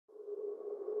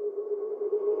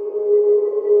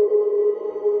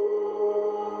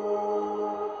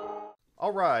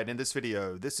Alright, in this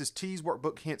video, this is TEAS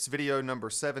Workbook Hints video number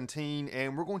 17,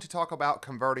 and we're going to talk about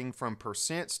converting from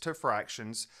percents to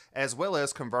fractions, as well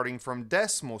as converting from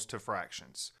decimals to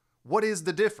fractions. What is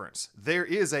the difference? There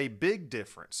is a big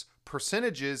difference.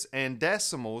 Percentages and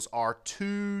decimals are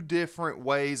two different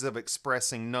ways of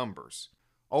expressing numbers.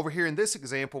 Over here in this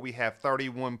example, we have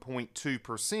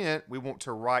 31.2%. We want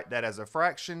to write that as a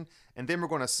fraction, and then we're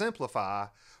going to simplify.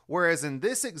 Whereas in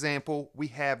this example, we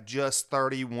have just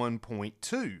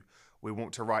 31.2. We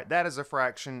want to write that as a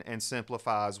fraction and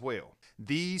simplify as well.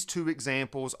 These two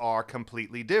examples are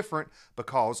completely different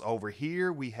because over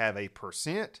here we have a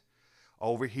percent,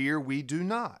 over here we do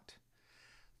not.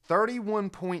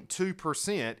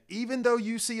 31.2%, even though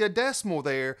you see a decimal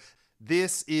there,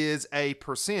 this is a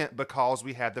percent because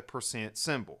we have the percent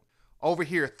symbol. Over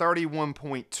here,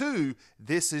 31.2,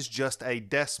 this is just a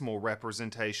decimal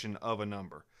representation of a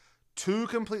number. Two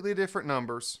completely different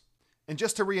numbers. And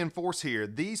just to reinforce here,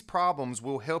 these problems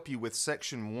will help you with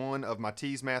section 1 of my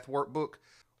TEAS Math workbook,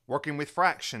 working with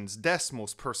fractions,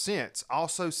 decimals, percents,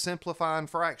 also simplifying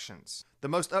fractions. The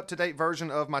most up-to-date version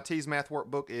of my TEAS Math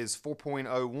workbook is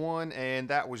 4.01, and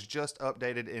that was just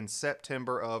updated in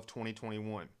September of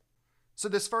 2021. So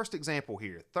this first example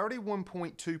here,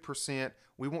 31.2%,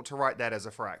 we want to write that as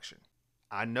a fraction.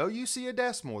 I know you see a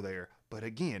decimal there, but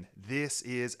again, this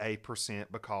is a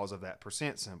percent because of that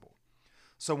percent symbol.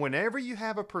 So whenever you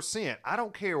have a percent, I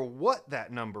don't care what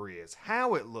that number is,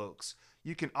 how it looks,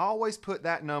 you can always put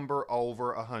that number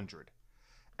over 100.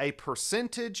 A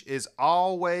percentage is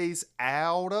always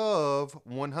out of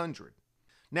 100.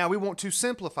 Now we want to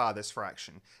simplify this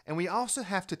fraction, and we also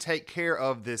have to take care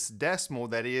of this decimal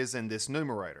that is in this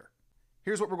numerator.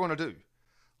 Here's what we're going to do.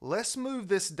 Let's move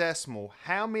this decimal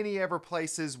how many ever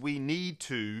places we need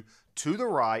to the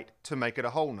right to make it a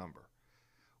whole number.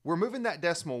 We're moving that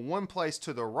decimal one place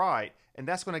to the right, and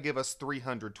that's going to give us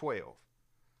 312.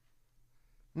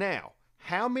 Now,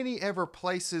 how many ever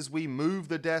places we move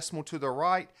the decimal to the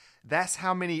right, that's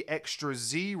how many extra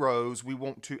zeros we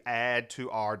want to add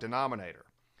to our denominator.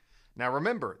 Now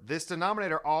remember, this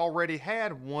denominator already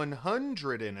had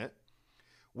 100 in it.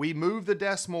 We move the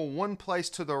decimal one place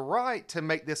to the right to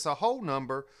make this a whole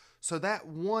number, so that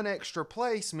one extra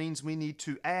place means we need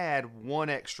to add one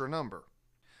extra number.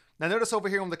 Now notice over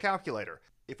here on the calculator,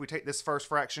 if we take this first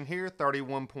fraction here,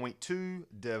 31.2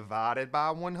 divided by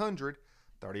 100,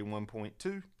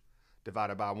 31.2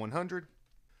 divided by 100,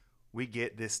 we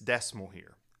get this decimal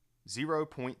here,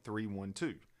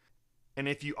 0.312. And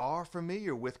if you are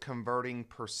familiar with converting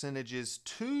percentages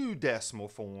to decimal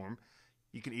form,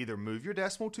 you can either move your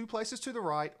decimal two places to the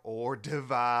right or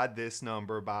divide this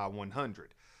number by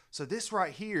 100. So this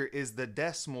right here is the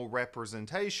decimal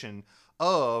representation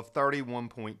of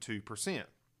 31.2%.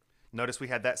 Notice we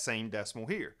had that same decimal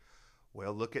here.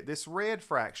 Well, look at this red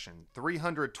fraction,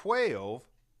 312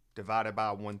 divided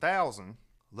by 1,000.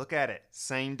 Look at it,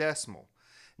 same decimal.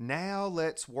 Now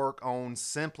let's work on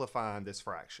simplifying this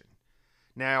fraction.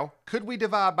 Now, could we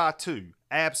divide by 2?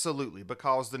 Absolutely,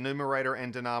 because the numerator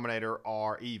and denominator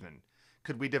are even.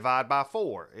 Could we divide by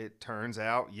 4? It turns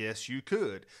out, yes, you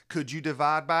could. Could you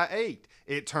divide by 8?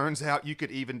 It turns out you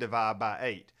could even divide by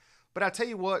 8. But I tell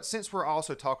you what, since we're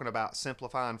also talking about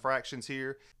simplifying fractions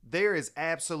here, there is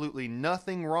absolutely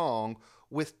nothing wrong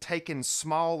with taking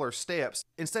smaller steps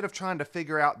instead of trying to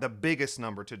figure out the biggest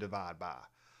number to divide by.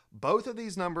 Both of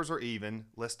these numbers are even.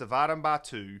 Let's divide them by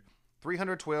 2.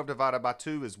 312 divided by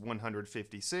 2 is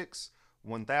 156.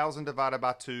 1,000 divided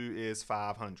by 2 is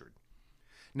 500.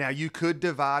 Now you could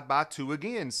divide by 2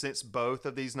 again. Since both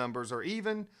of these numbers are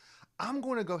even, I'm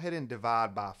going to go ahead and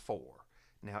divide by 4.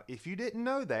 Now if you didn't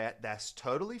know that, that's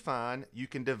totally fine. You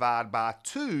can divide by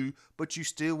 2, but you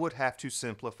still would have to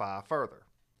simplify further.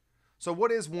 So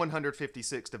what is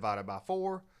 156 divided by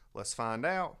 4? Let's find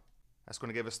out. That's going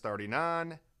to give us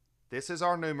 39. This is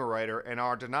our numerator, and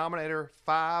our denominator,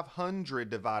 500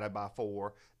 divided by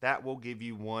 4, that will give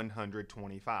you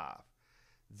 125.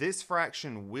 This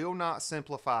fraction will not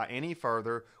simplify any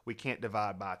further. We can't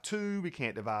divide by 2, we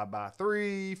can't divide by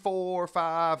 3, 4,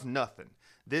 5, nothing.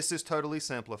 This is totally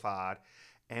simplified,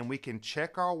 and we can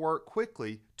check our work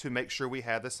quickly to make sure we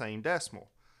have the same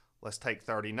decimal. Let's take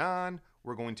 39,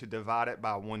 we're going to divide it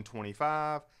by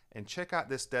 125, and check out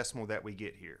this decimal that we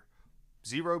get here.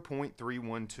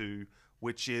 0.312,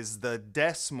 which is the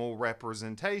decimal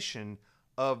representation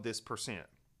of this percent.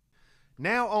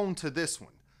 Now on to this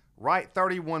one. Write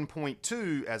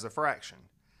 31.2 as a fraction.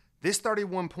 This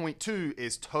 31.2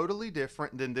 is totally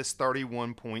different than this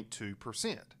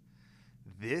 31.2%.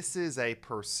 This is a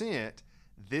percent.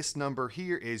 This number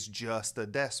here is just a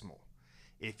decimal.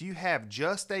 If you have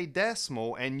just a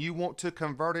decimal and you want to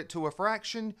convert it to a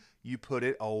fraction, you put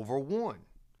it over 1.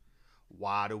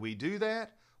 Why do we do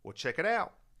that? Well, check it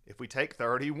out. If we take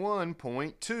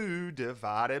 31.2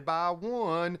 divided by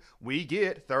 1, we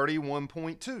get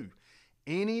 31.2.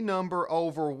 Any number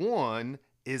over 1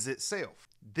 is itself.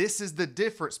 This is the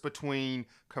difference between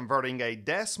converting a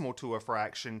decimal to a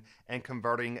fraction and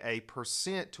converting a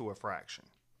percent to a fraction.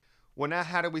 Well, now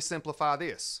how do we simplify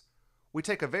this? We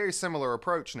take a very similar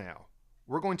approach now.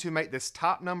 We're going to make this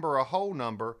top number a whole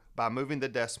number by moving the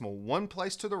decimal one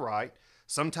place to the right.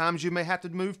 Sometimes you may have to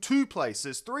move 2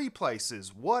 places, 3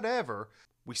 places, whatever.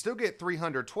 We still get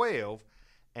 312.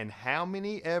 And how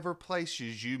many ever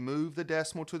places you move the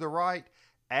decimal to the right,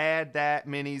 add that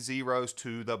many zeros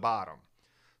to the bottom.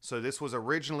 So this was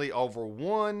originally over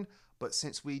 1, but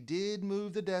since we did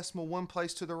move the decimal one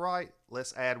place to the right,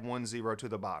 let's add 1 0 to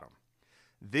the bottom.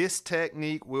 This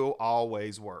technique will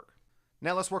always work.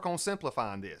 Now let's work on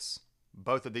simplifying this.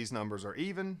 Both of these numbers are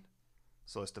even,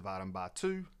 so let's divide them by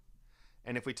 2.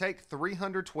 And if we take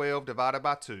 312 divided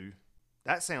by 2,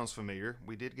 that sounds familiar.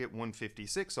 We did get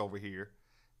 156 over here.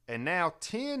 And now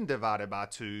 10 divided by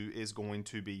 2 is going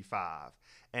to be 5.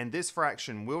 And this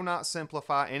fraction will not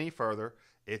simplify any further.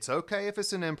 It's okay if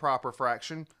it's an improper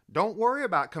fraction. Don't worry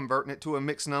about converting it to a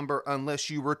mixed number unless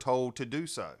you were told to do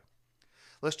so.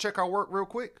 Let's check our work real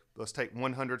quick. Let's take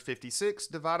 156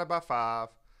 divided by 5.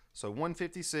 So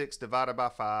 156 divided by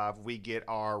 5, we get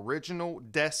our original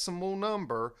decimal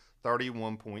number,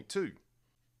 31.2.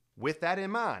 With that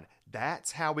in mind,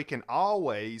 that's how we can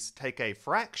always take a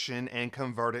fraction and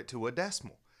convert it to a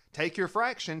decimal. Take your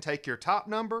fraction, take your top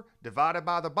number, divided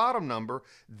by the bottom number.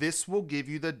 This will give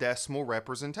you the decimal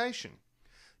representation.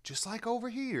 Just like over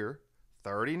here,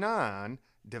 39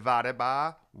 divided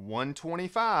by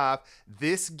 125,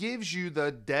 this gives you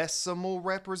the decimal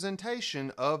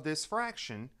representation of this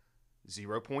fraction,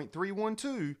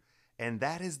 0.312, and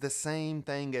that is the same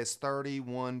thing as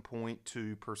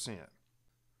 31.2%.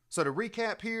 So to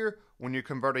recap here, when you're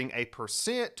converting a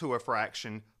percent to a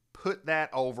fraction, put that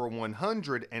over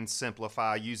 100 and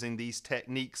simplify using these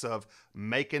techniques of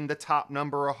making the top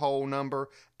number a whole number,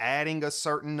 adding a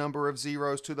certain number of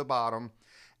zeros to the bottom,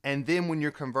 and then when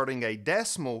you're converting a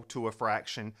decimal to a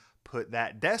fraction, put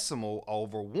that decimal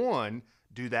over 1,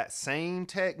 do that same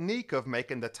technique of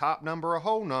making the top number a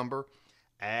whole number,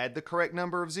 add the correct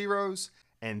number of zeros,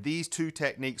 and these two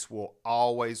techniques will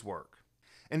always work.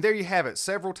 And there you have it,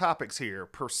 several topics here: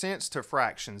 percents to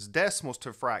fractions, decimals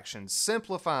to fractions,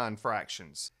 simplifying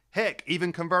fractions, heck,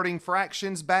 even converting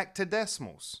fractions back to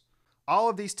decimals. All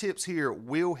of these tips here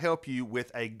will help you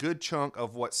with a good chunk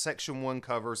of what Section 1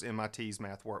 covers in my TEAS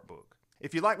Math Workbook.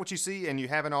 If you like what you see and you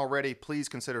haven't already, please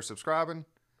consider subscribing.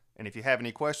 And if you have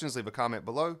any questions, leave a comment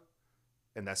below.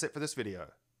 And that's it for this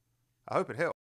video. I hope it helped.